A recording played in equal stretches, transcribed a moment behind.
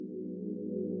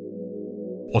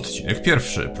Odcinek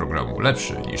pierwszy programu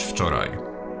Lepszy niż wczoraj.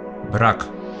 Brak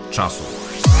czasu.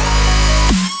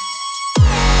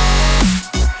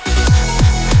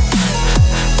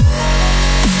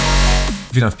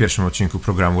 Witam w pierwszym odcinku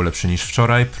programu Lepszy niż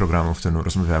wczoraj, programu, w którym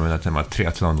rozmawiamy na temat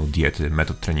triatlonu, diety,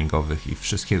 metod treningowych i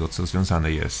wszystkiego, co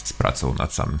związane jest z pracą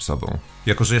nad samym sobą.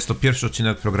 Jako że jest to pierwszy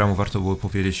odcinek programu, warto było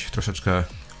powiedzieć troszeczkę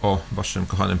o waszym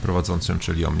kochanym prowadzącym,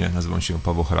 czyli o mnie. Nazywam się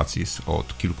Paweł Halacis.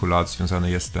 Od kilku lat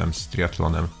związany jestem z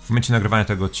triatlonem. W momencie nagrywania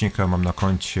tego odcinka mam na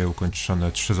koncie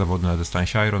ukończone 3 zawody na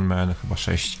dystansie Ironman, chyba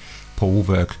 6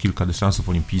 połówek, kilka dystansów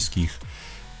olimpijskich,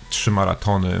 3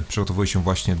 maratony. Przygotowuję się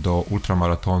właśnie do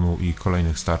ultramaratonu i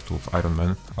kolejnych startów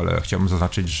Ironman, ale chciałbym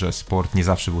zaznaczyć, że sport nie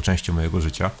zawsze był częścią mojego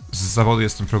życia. Z zawodu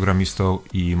jestem programistą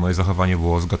i moje zachowanie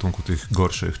było z gatunku tych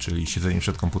gorszych, czyli siedzenie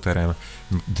przed komputerem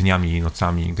dniami i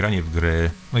nocami, granie w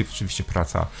gry, no i oczywiście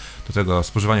praca. Do tego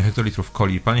spożywanie hektolitrów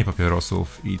coli, palenie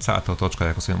papierosów i cała ta otoczka,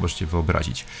 jaką sobie możecie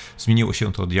wyobrazić. Zmieniło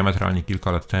się to diametralnie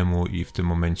kilka lat temu i w tym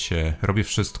momencie robię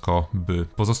wszystko, by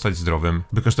pozostać zdrowym,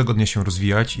 by każdego dnia się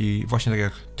rozwijać i właśnie tak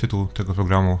jak tytuł tego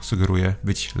programu sugeruje,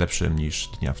 być lepszym niż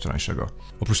dnia wczorajszego.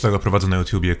 Oprócz tego prowadzę na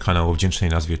YouTubie kanał o wdzięcznej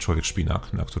nazwie Człowiek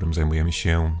Szpinak, na którym zajmujemy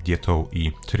się dietą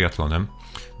i triatlonem.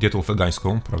 Dietą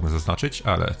wegańską, pragnę zaznaczyć,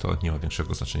 ale to nie ma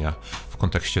większego znaczenia w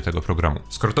kontekście tego programu.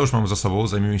 Skoro to już mamy za sobą,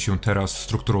 zajmiemy się teraz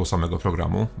strukturą samego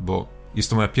programu, bo jest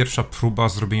to moja pierwsza próba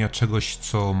zrobienia czegoś,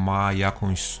 co ma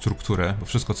jakąś strukturę, bo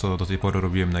wszystko, co do tej pory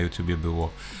robiłem na YouTubie,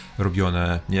 było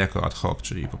robione nie jako ad hoc,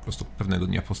 czyli po prostu pewnego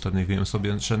dnia postanowiłem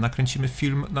sobie, że nakręcimy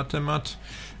film na temat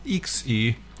X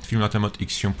i film na temat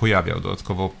X się pojawiał.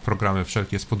 Dodatkowo programy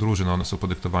wszelkie z podróży, one są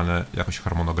podyktowane jakoś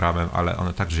harmonogramem, ale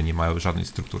one także nie mają żadnej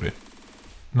struktury.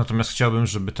 Natomiast chciałbym,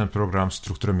 żeby ten program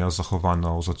strukturę miał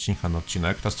zachowaną z odcinka na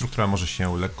odcinek. Ta struktura może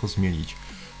się lekko zmienić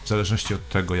w zależności od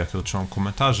tego, jakie otrzymam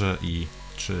komentarze i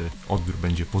czy odbiór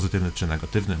będzie pozytywny czy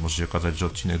negatywny. Może się okazać, że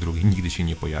odcinek drugi nigdy się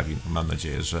nie pojawi. Mam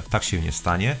nadzieję, że tak się nie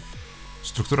stanie.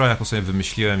 Struktura, jaką sobie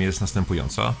wymyśliłem, jest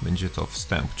następująca. Będzie to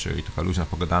wstęp, czyli taka luźna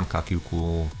pogadanka,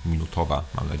 kilkuminutowa,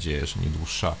 mam nadzieję, że nie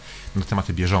dłuższa, na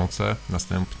tematy bieżące.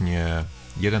 Następnie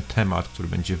jeden temat, który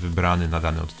będzie wybrany na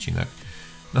dany odcinek.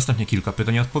 Następnie kilka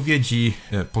pytań i odpowiedzi,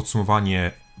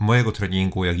 podsumowanie mojego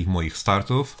treningu, jak i moich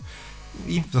startów.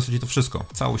 I w zasadzie to wszystko.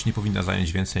 Całość nie powinna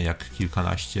zająć więcej jak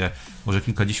kilkanaście, może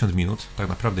kilkadziesiąt minut. Tak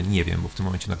naprawdę nie wiem, bo w tym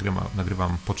momencie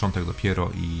nagrywam początek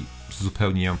dopiero i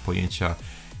zupełnie nie mam pojęcia,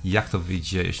 jak to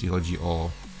wyjdzie, jeśli chodzi o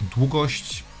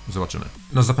długość. Zobaczymy.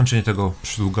 Na zakończenie tego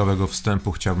przydługawego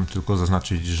wstępu chciałbym tylko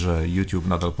zaznaczyć, że YouTube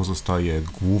nadal pozostaje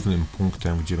głównym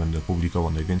punktem, gdzie będę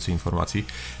publikował najwięcej informacji.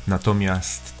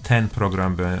 Natomiast ten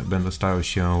program będę starał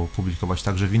się publikować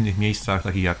także w innych miejscach,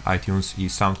 takich jak iTunes i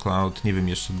SoundCloud. Nie wiem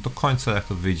jeszcze do końca, jak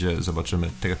to wyjdzie.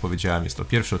 Zobaczymy. Tak jak powiedziałem, jest to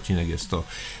pierwszy odcinek, jest to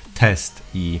test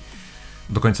i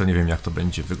do końca nie wiem, jak to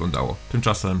będzie wyglądało.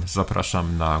 Tymczasem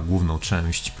zapraszam na główną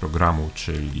część programu,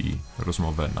 czyli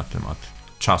rozmowę na temat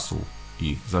czasu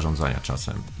i zarządzania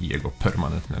czasem i jego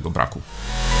permanentnego braku.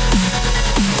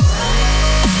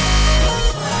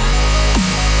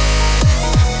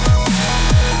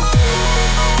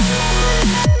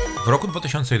 W roku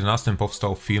 2011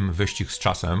 powstał film Wyścig z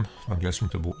czasem, w angielskim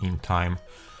to był In Time,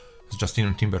 z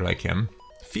Justinem Timberlake'em.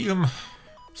 Film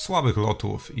słabych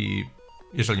lotów i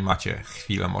jeżeli macie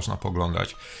chwilę, można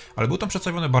poglądać, ale był tam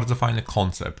przedstawiony bardzo fajny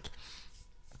koncept.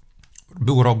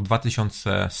 Był rok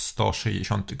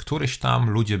 2160, któryś tam,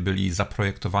 ludzie byli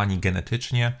zaprojektowani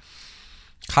genetycznie.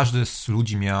 Każdy z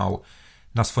ludzi miał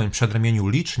na swoim przedramieniu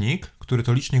licznik, który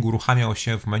to licznik uruchamiał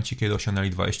się w momencie, kiedy osiągnęli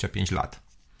 25 lat.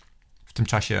 W tym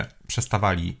czasie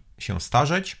przestawali się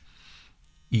starzeć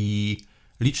i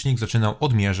licznik zaczynał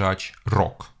odmierzać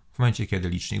rok. W momencie, kiedy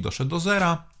licznik doszedł do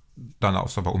zera, dana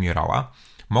osoba umierała.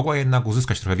 Mogła jednak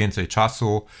uzyskać trochę więcej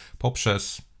czasu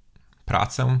poprzez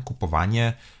pracę,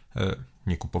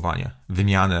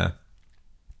 wymianę,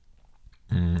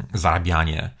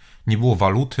 zarabianie. Nie było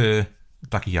waluty,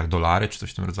 takich jak dolary czy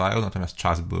coś w tym rodzaju, natomiast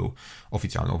czas był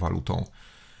oficjalną walutą.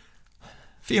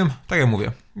 Film, tak jak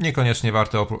mówię, niekoniecznie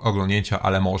warty oglądnięcia,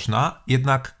 ale można.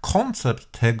 Jednak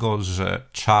koncept tego, że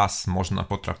czas można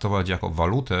potraktować jako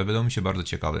walutę, wydał mi się bardzo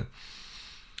ciekawy.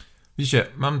 Widzicie,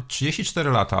 mam 34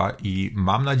 lata i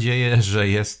mam nadzieję, że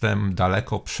jestem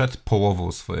daleko przed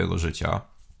połową swojego życia,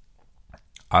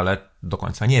 ale do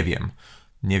końca nie wiem.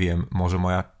 Nie wiem, może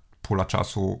moja pula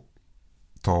czasu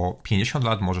to 50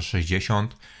 lat, może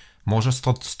 60, może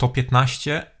 100,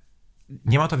 115.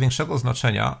 Nie ma to większego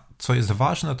znaczenia. Co jest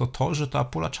ważne, to to, że ta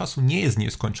pula czasu nie jest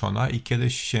nieskończona i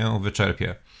kiedyś się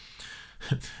wyczerpie.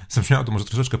 Zabrzmiało to może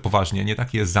troszeczkę poważnie, nie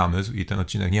taki jest zamysł i ten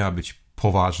odcinek nie ma być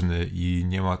poważny i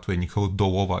nie ma tutaj nikogo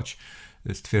dołować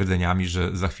stwierdzeniami,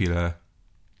 że za chwilę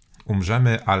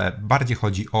umrzemy, ale bardziej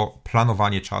chodzi o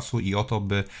planowanie czasu i o to,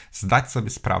 by zdać sobie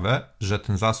sprawę, że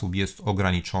ten zasób jest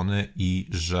ograniczony i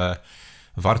że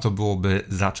warto byłoby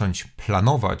zacząć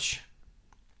planować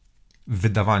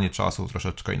wydawanie czasu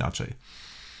troszeczkę inaczej.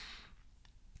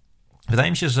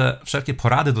 Wydaje mi się, że wszelkie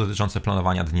porady dotyczące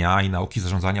planowania dnia i nauki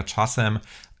zarządzania czasem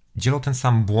dzielą ten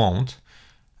sam błąd,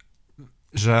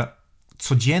 że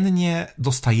codziennie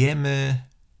dostajemy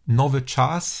nowy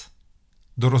czas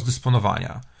do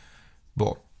rozdysponowania,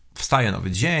 bo wstaje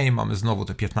nowy dzień, mamy znowu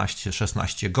te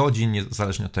 15-16 godzin,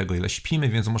 niezależnie od tego, ile śpimy,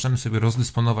 więc możemy sobie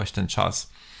rozdysponować ten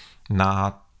czas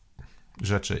na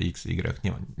rzeczy X, Y,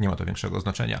 nie ma to większego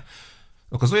znaczenia.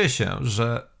 Okazuje się,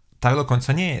 że tak do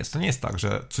końca nie jest. To nie jest tak,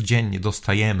 że codziennie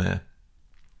dostajemy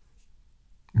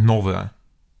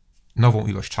nową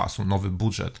ilość czasu, nowy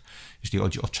budżet, jeśli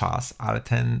chodzi o czas, ale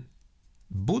ten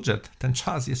budżet, ten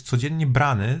czas jest codziennie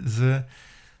brany z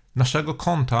naszego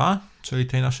konta, czyli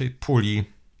tej naszej puli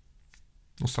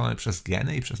ustalonej przez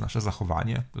geny i przez nasze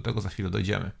zachowanie. Do tego za chwilę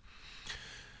dojdziemy.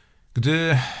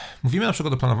 Gdy mówimy na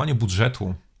przykład o planowaniu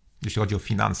budżetu, jeśli chodzi o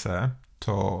finanse,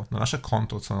 to na nasze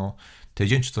konto co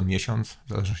tydzień czy co miesiąc,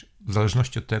 w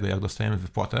zależności od tego, jak dostajemy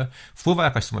wypłatę, wpływa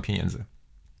jakaś suma pieniędzy.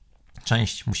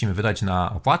 Część musimy wydać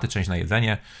na opłaty, część na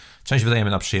jedzenie, część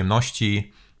wydajemy na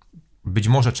przyjemności, być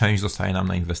może część zostaje nam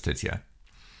na inwestycje.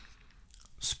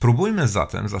 Spróbujmy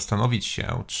zatem zastanowić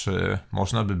się, czy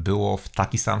można by było w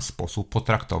taki sam sposób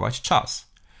potraktować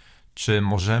czas. Czy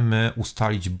możemy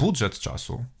ustalić budżet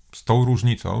czasu z tą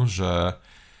różnicą, że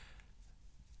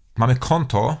mamy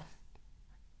konto,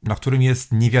 na którym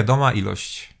jest niewiadoma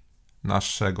ilość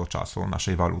naszego czasu,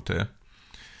 naszej waluty,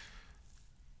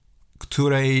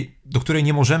 do której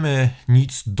nie możemy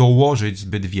nic dołożyć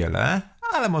zbyt wiele,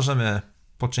 ale możemy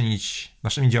poczynić,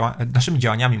 naszymi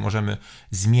działaniami możemy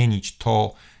zmienić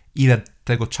to, ile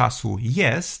tego czasu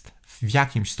jest w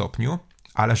jakimś stopniu,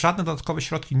 ale żadne dodatkowe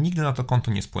środki nigdy na to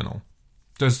konto nie spłyną.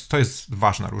 To jest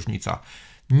ważna różnica.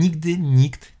 Nigdy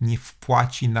nikt nie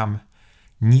wpłaci nam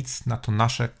nic na to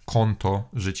nasze konto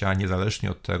życia,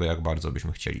 niezależnie od tego, jak bardzo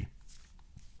byśmy chcieli.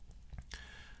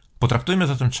 Potraktujmy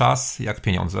zatem czas jak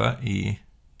pieniądze i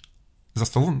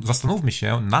zastanówmy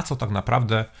się, na co tak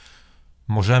naprawdę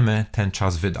możemy ten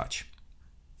czas wydać.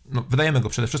 Wydajemy go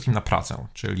przede wszystkim na pracę,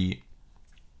 czyli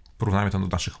porównajmy to do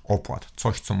naszych opłat,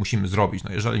 coś, co musimy zrobić.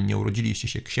 Jeżeli nie urodziliście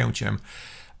się księciem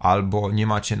albo nie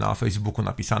macie na Facebooku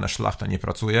napisane szlachta nie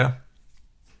pracuje,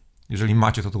 jeżeli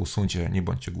macie, to usuńcie, nie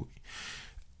bądźcie głupi.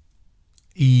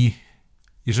 I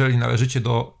jeżeli należycie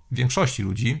do większości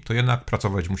ludzi, to jednak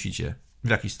pracować musicie w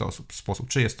jakiś sposób.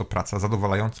 Czy jest to praca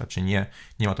zadowalająca, czy nie,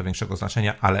 nie ma to większego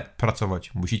znaczenia, ale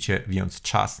pracować musicie, więc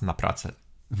czas na pracę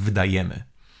wydajemy.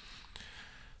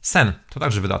 Sen to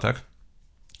także wydatek,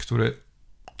 który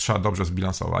trzeba dobrze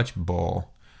zbilansować, bo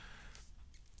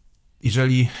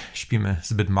jeżeli śpimy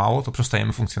zbyt mało, to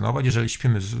przestajemy funkcjonować. Jeżeli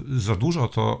śpimy za dużo,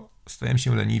 to stajemy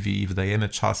się leniwi i wydajemy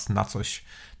czas na coś,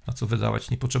 na co wydawać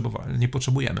nie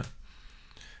potrzebujemy.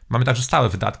 Mamy także stałe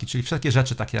wydatki, czyli wszelkie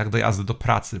rzeczy takie jak dojazdy do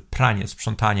pracy, pranie,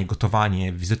 sprzątanie,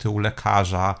 gotowanie, wizyty u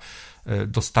lekarza,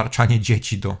 dostarczanie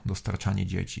dzieci.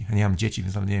 Ja nie mam dzieci,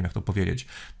 więc nie wiem, jak to powiedzieć.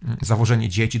 Zawożenie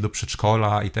dzieci do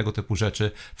przedszkola i tego typu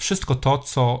rzeczy. Wszystko to,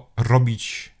 co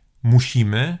robić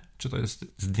musimy, czy to jest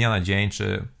z dnia na dzień,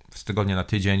 czy z tygodnia na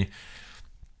tydzień,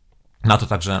 na to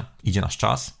także idzie nasz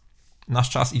czas. Nasz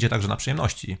czas idzie także na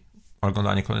przyjemności.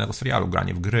 Oglądanie kolejnego serialu,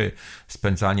 granie w gry,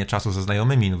 spędzanie czasu ze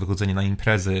znajomymi, wychodzenie na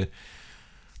imprezy,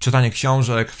 czytanie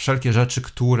książek, wszelkie rzeczy,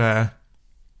 które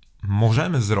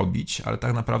możemy zrobić, ale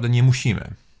tak naprawdę nie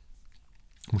musimy.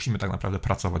 Musimy tak naprawdę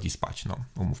pracować i spać,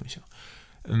 umówmy się.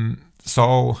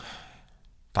 Są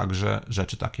także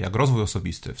rzeczy takie jak rozwój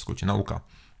osobisty, w skrócie nauka,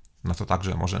 na co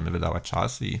także możemy wydawać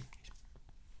czas i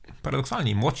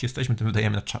paradoksalnie im młodsi jesteśmy, tym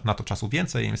wydajemy na to czasu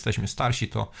więcej, im jesteśmy starsi,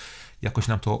 to jakoś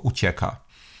nam to ucieka.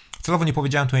 Celowo nie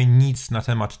powiedziałem tutaj nic na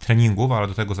temat treningów, ale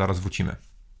do tego zaraz wrócimy.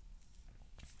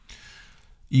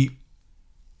 I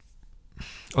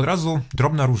od razu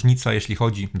duża różnica,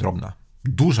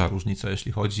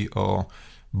 jeśli chodzi o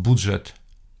budżet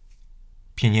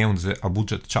pieniędzy, a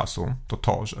budżet czasu,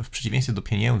 to, że w przeciwieństwie do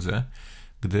pieniędzy,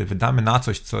 gdy wydamy na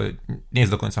coś, co nie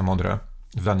jest do końca mądre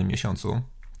w danym miesiącu,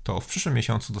 to w przyszłym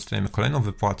miesiącu dostajemy kolejną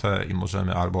wypłatę i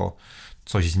możemy albo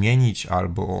coś zmienić,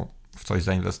 albo w coś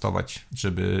zainwestować,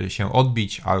 żeby się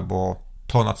odbić, albo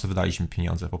to, na co wydaliśmy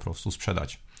pieniądze, po prostu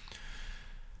sprzedać.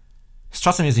 Z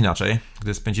czasem jest inaczej.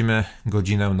 Gdy spędzimy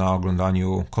godzinę na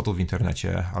oglądaniu kotów w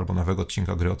internecie albo nowego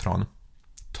odcinka Gry o Tron,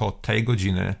 to tej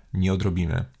godziny nie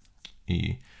odrobimy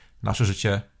i nasze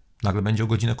życie nagle będzie o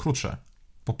godzinę krótsze.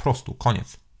 Po prostu,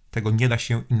 koniec. Tego nie da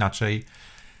się inaczej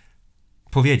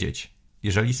powiedzieć.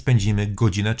 jeżeli spędzimy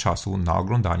godzinę czasu na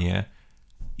oglądanie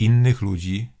innych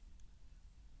ludzi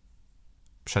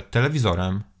przed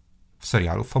telewizorem, w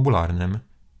serialu fabularnym,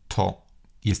 to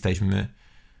jesteśmy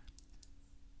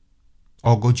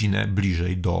o godzinę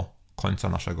bliżej do końca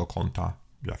naszego konta,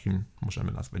 jakim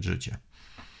możemy nazwać życie.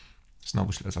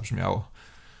 Znowu źle zabrzmiało.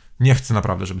 Nie chcę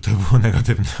naprawdę, żeby to był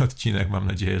negatywny odcinek. Mam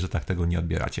nadzieję, że tak tego nie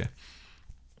odbieracie.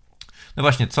 No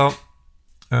właśnie, co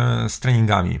z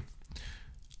treningami?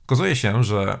 Okazuje się,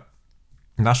 że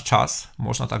nasz czas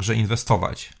można także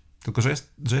inwestować. Tylko, że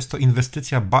jest to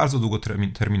inwestycja bardzo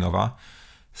długoterminowa.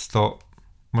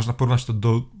 Można porównać to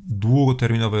do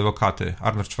długoterminowej lokaty.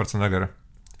 Arnold Schwarzenegger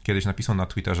kiedyś napisał na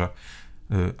Twitterze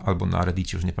albo na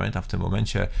Reddicie, już nie pamiętam w tym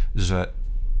momencie, że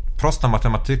prosta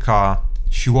matematyka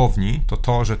siłowni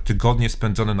to, że tygodnie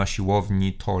spędzone na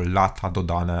siłowni to lata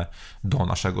dodane do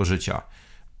naszego życia.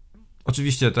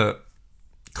 Oczywiście te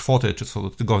kwoty, czy są to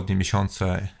tygodnie,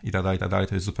 miesiące i tak dalej,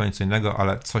 to jest zupełnie co innego,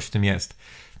 ale coś w tym jest.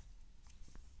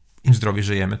 Im zdrowiej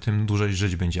żyjemy, tym dłużej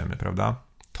żyć będziemy, prawda?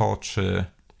 To, czy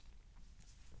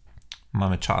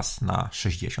mamy czas na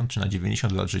 60 czy na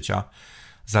 90 lat życia,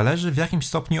 zależy w jakimś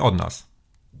stopniu od nas.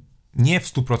 Nie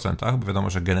w 100%, bo wiadomo,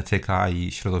 że genetyka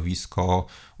i środowisko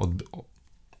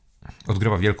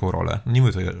odgrywa wielką rolę. Nie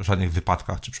mówię tutaj o żadnych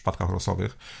wypadkach czy przypadkach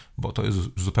losowych, bo to jest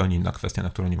zupełnie inna kwestia, na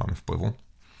którą nie mamy wpływu.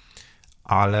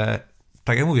 Ale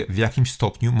tak jak mówię, w jakimś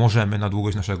stopniu możemy na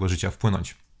długość naszego życia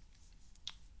wpłynąć.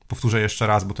 Powtórzę jeszcze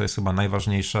raz, bo to jest chyba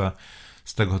najważniejsze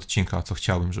z tego odcinka, co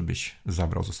chciałbym, żebyś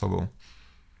zabrał ze sobą.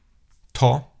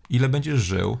 To, ile będziesz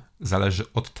żył,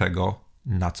 zależy od tego,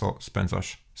 na co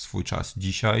spędzasz swój czas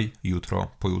dzisiaj,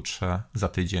 jutro, pojutrze, za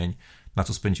tydzień, na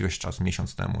co spędziłeś czas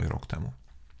miesiąc temu i rok temu.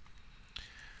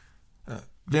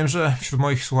 Wiem, że wśród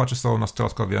moich słuchaczy są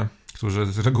nastolatkowie, którzy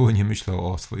z reguły nie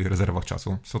myślą o swoich rezerwach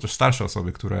czasu. Są też starsze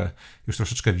osoby, które już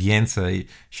troszeczkę więcej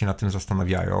się nad tym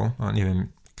zastanawiają. No, nie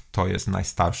wiem, kto jest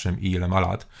najstarszym i ile ma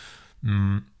lat,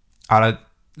 ale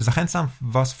zachęcam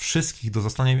was wszystkich do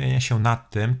zastanowienia się nad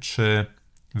tym, czy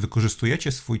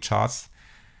wykorzystujecie swój czas,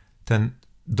 ten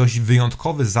dość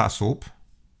wyjątkowy zasób,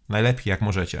 najlepiej jak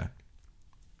możecie.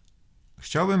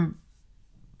 Chciałbym,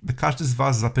 by każdy z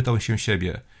was zapytał się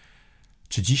siebie,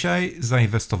 czy dzisiaj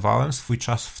zainwestowałem swój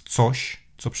czas w coś,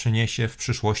 co przyniesie w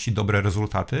przyszłości dobre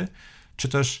rezultaty, czy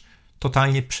też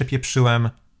totalnie przepieprzyłem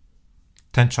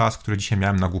ten czas, który dzisiaj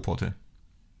miałem na głupoty.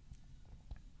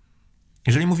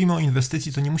 Jeżeli mówimy o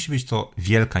inwestycji, to nie musi być to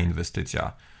wielka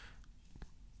inwestycja.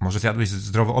 Może zjadłeś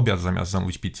zdrowy obiad zamiast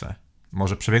zamówić pizzę.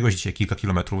 Może przebiegłeś dzisiaj kilka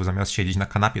kilometrów zamiast siedzieć na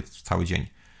kanapie cały dzień.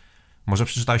 Może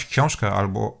przeczytałeś książkę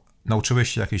albo nauczyłeś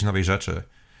się jakiejś nowej rzeczy.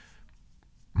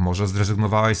 Może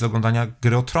zrezygnowałeś z oglądania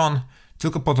Gry o Tron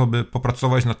tylko po to, by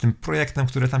popracować nad tym projektem,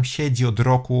 który tam siedzi od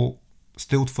roku z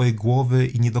tyłu twojej głowy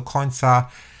i nie do końca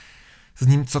z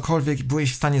nim cokolwiek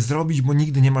byłeś w stanie zrobić, bo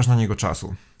nigdy nie masz na niego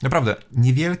czasu. Naprawdę,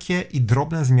 niewielkie i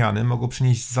drobne zmiany mogą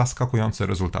przynieść zaskakujące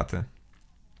rezultaty.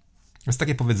 Jest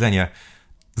takie powiedzenie,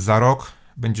 za rok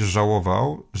będziesz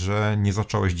żałował, że nie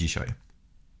zacząłeś dzisiaj.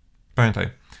 Pamiętaj,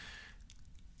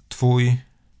 twój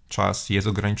czas jest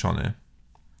ograniczony,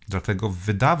 dlatego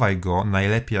wydawaj go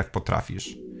najlepiej jak potrafisz.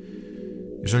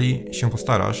 Jeżeli się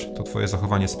postarasz, to twoje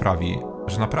zachowanie sprawi,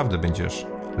 że naprawdę będziesz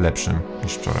lepszym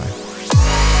niż wczoraj.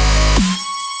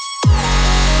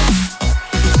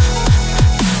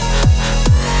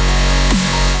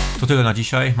 To tyle na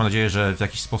dzisiaj. Mam nadzieję, że w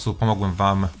jakiś sposób pomogłem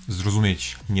wam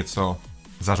zrozumieć nieco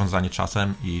zarządzanie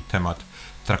czasem i temat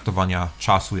traktowania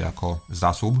czasu jako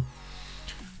zasób.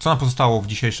 Co nam pozostało w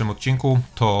dzisiejszym odcinku,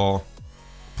 to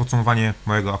podsumowanie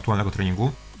mojego aktualnego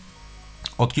treningu.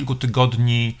 Od kilku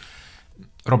tygodni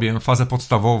robię fazę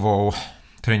podstawową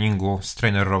treningu z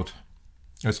Trainer Road.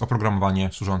 To jest oprogramowanie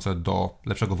służące do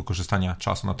lepszego wykorzystania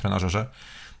czasu na trenażerze.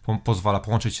 Pozwala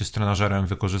połączyć się z trenażerem,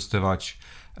 wykorzystywać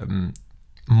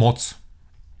moc,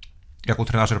 jaką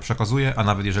trenażer przekazuje, a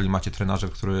nawet jeżeli macie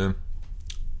trenażer, który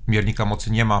miernika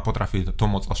mocy nie ma, potrafi tą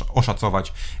moc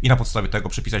oszacować i na podstawie tego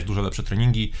przypisać dużo lepsze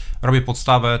treningi. Robię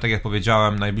podstawę, tak jak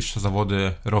powiedziałem, najbliższe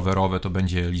zawody rowerowe to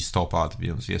będzie listopad,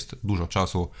 więc jest dużo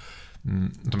czasu.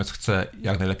 Natomiast chcę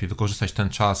jak najlepiej wykorzystać ten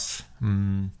czas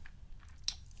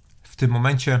w tym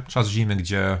momencie, czas zimy,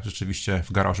 gdzie rzeczywiście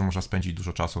w garażu można spędzić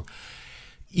dużo czasu.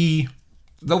 I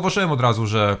zauważyłem od razu,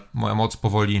 że moja moc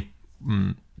powoli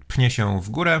pnie się w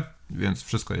górę, więc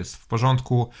wszystko jest w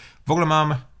porządku. W ogóle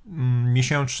mam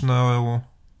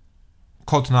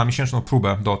kod na miesięczną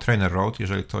próbę do Trainer Road.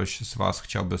 Jeżeli ktoś z was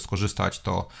chciałby skorzystać,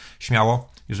 to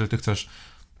śmiało. Jeżeli ty chcesz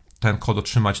ten kod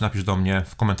otrzymać, napisz do mnie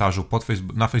w komentarzu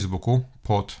na Facebooku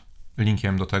pod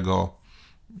linkiem do tego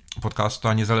podcastu,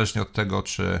 a niezależnie od tego,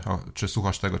 czy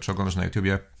słuchasz tego, czy oglądasz na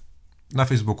YouTubie, na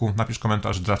Facebooku, napisz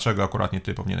komentarz, dlaczego akurat nie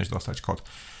ty powinieneś dostać kod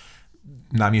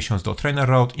na miesiąc do Trainer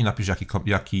Road i napisz,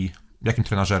 jakim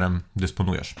trenażerem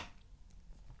dysponujesz.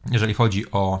 Jeżeli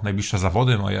chodzi o najbliższe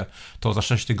zawody moje, to za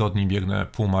 6 tygodni biegnę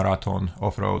półmaraton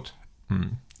off-road,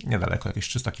 niedaleko, jakieś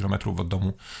 300 km od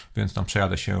domu, więc tam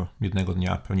przejadę się jednego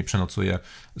dnia, pewnie przenocuję,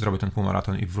 zrobię ten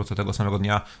półmaraton i wrócę tego samego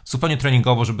dnia. Zupełnie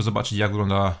treningowo, żeby zobaczyć, jak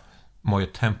wygląda moje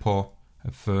tempo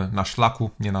na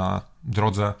szlaku, nie na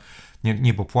drodze,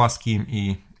 nie po płaskim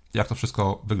i jak to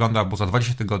wszystko wygląda, bo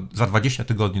za 20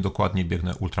 tygodni dokładnie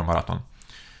biegnę ultramaraton.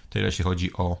 Tyle jeśli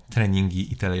chodzi o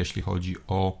treningi i tyle jeśli chodzi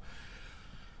o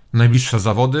najbliższe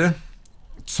zawody.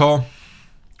 Co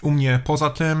u mnie poza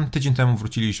tym, tydzień temu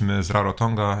wróciliśmy z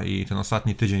Rarotonga i ten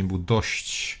ostatni tydzień był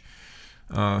dość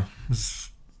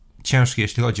ciężki,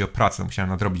 jeśli chodzi o pracę. Musiałem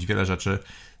nadrobić wiele rzeczy.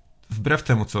 Wbrew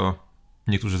temu, co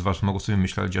niektórzy z Was mogą sobie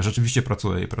myśleć, ja rzeczywiście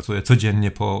pracuję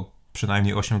codziennie po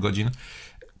przynajmniej 8 godzin.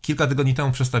 Kilka tygodni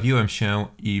temu przestawiłem się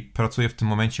i pracuję w tym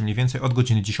momencie mniej więcej od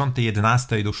godziny 10,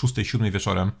 11 do 6, 7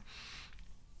 wieczorem.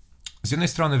 Z jednej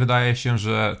strony wydaje się,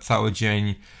 że cały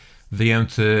dzień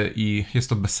wyjęty i jest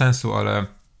to bez sensu, ale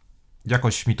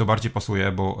jakoś mi to bardziej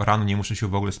pasuje, bo rano nie muszę się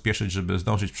w ogóle spieszyć, żeby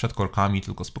zdążyć przed korkami,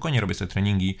 tylko spokojnie robię sobie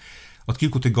treningi. Od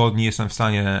kilku tygodni jestem w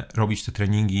stanie robić te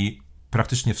treningi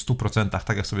praktycznie w 100%,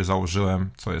 tak jak sobie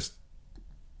założyłem, co jest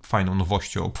fajną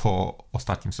nowością po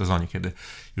ostatnim sezonie, kiedy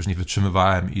już nie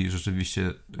wytrzymywałem i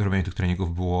rzeczywiście robienie tych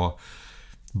treningów było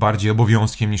bardziej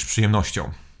obowiązkiem niż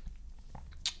przyjemnością.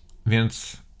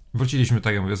 Więc wróciliśmy,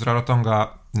 tak jak mówię, z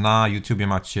Rarotonga. Na YouTubie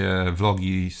macie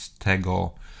vlogi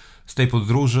z tej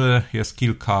podróży. Jest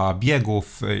kilka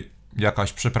biegów,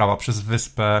 jakaś przeprawa przez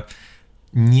wyspę.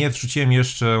 Nie wrzuciłem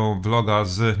jeszcze vloga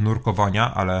z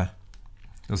nurkowania, ale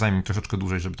to zajmie mi troszeczkę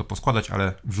dłużej, żeby to poskładać,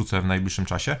 ale wrzucę w najbliższym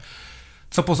czasie.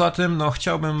 Co poza tym, no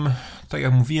chciałbym, tak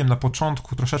jak mówiłem na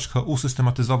początku, troszeczkę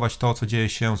usystematyzować to, co dzieje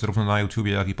się zarówno na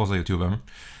YouTubie, jak i poza YouTubem.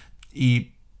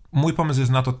 I mój pomysł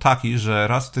jest na to taki, że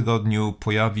raz w tygodniu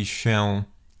pojawi się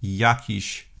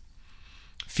jakiś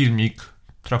filmik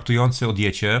traktujący o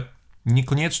diecie,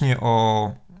 niekoniecznie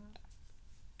o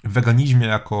weganizmie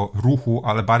jako ruchu,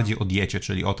 ale bardziej o diecie,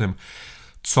 czyli o tym,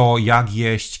 co, jak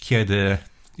jeść, kiedy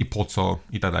i po co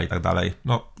i tak dalej.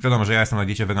 No wiadomo, że ja jestem na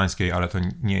diecie wegańskiej, ale to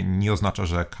nie oznacza,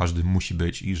 że każdy musi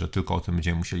być i że tylko o tym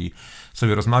będziemy musieli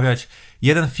sobie rozmawiać.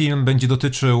 Jeden film będzie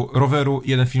dotyczył roweru,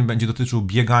 jeden film będzie dotyczył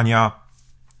biegania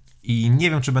i nie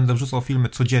wiem, czy będę wrzucał filmy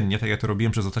codziennie, tak jak to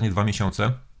robiłem przez ostatnie 2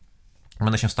 miesiące.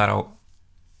 Będę się starał,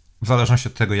 w zależności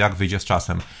od tego, jak wyjdzie z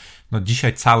czasem. No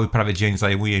dzisiaj cały prawie dzień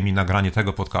zajmuje mi nagranie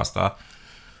tego podcasta.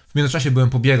 W międzyczasie byłem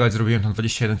pobiegać, zrobiłem tam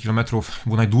 21 km.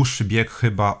 Był najdłuższy bieg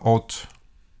chyba od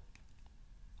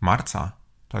marca.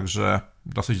 Także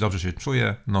dosyć dobrze się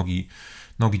czuję.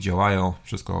 Nogi działają,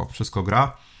 wszystko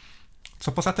gra.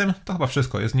 Co poza tym, to chyba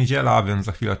wszystko. Jest niedziela, więc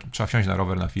za chwilę trzeba wsiąść na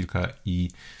rower na chwilkę i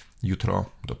jutro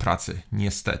do pracy.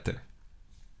 Niestety.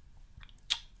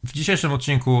 W dzisiejszym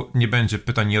odcinku nie będzie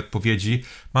pytań i odpowiedzi.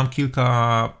 Mam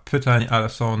kilka pytań, ale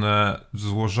są one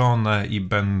złożone i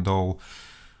będą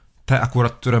te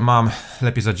akurat, które mam,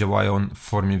 lepiej zadziałają w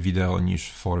formie wideo niż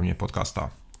w formie podcasta.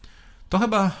 To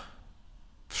chyba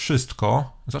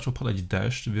wszystko. Zaczął padać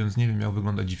deszcz, więc nie wiem, jak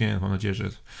wygląda dźwięk. Mam nadzieję, że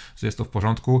jest to w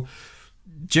porządku.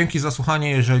 Dzięki za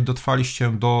słuchanie. Jeżeli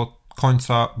dotrwaliście do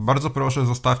końca, bardzo proszę,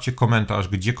 zostawcie komentarz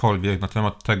gdziekolwiek na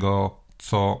temat tego,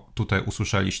 co tutaj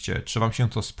usłyszeliście. Czy wam się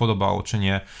to spodobało, czy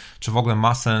nie? Czy w ogóle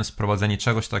ma sens prowadzenie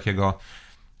czegoś takiego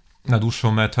na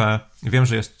dłuższą metę? Wiem,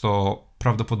 że jest to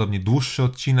prawdopodobnie dłuższy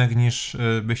odcinek niż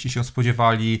byście się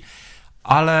spodziewali,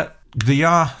 ale gdy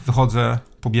ja wychodzę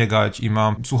pobiegać i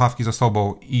mam słuchawki ze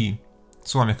sobą i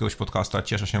słucham jakiegoś podcasta,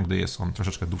 cieszę się, gdy jest on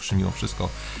troszeczkę dłuższy mimo wszystko,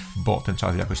 bo ten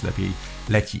czas jakoś lepiej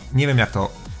leci. Nie wiem, jak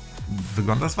to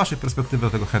wygląda z waszej perspektywy, do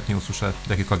tego chętnie usłyszę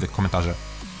jakiekolwiek komentarze.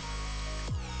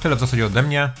 Tyle w zasadzie ode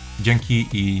mnie. Dzięki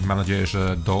i mam nadzieję,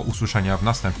 że do usłyszenia w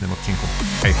następnym odcinku.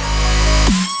 Hej!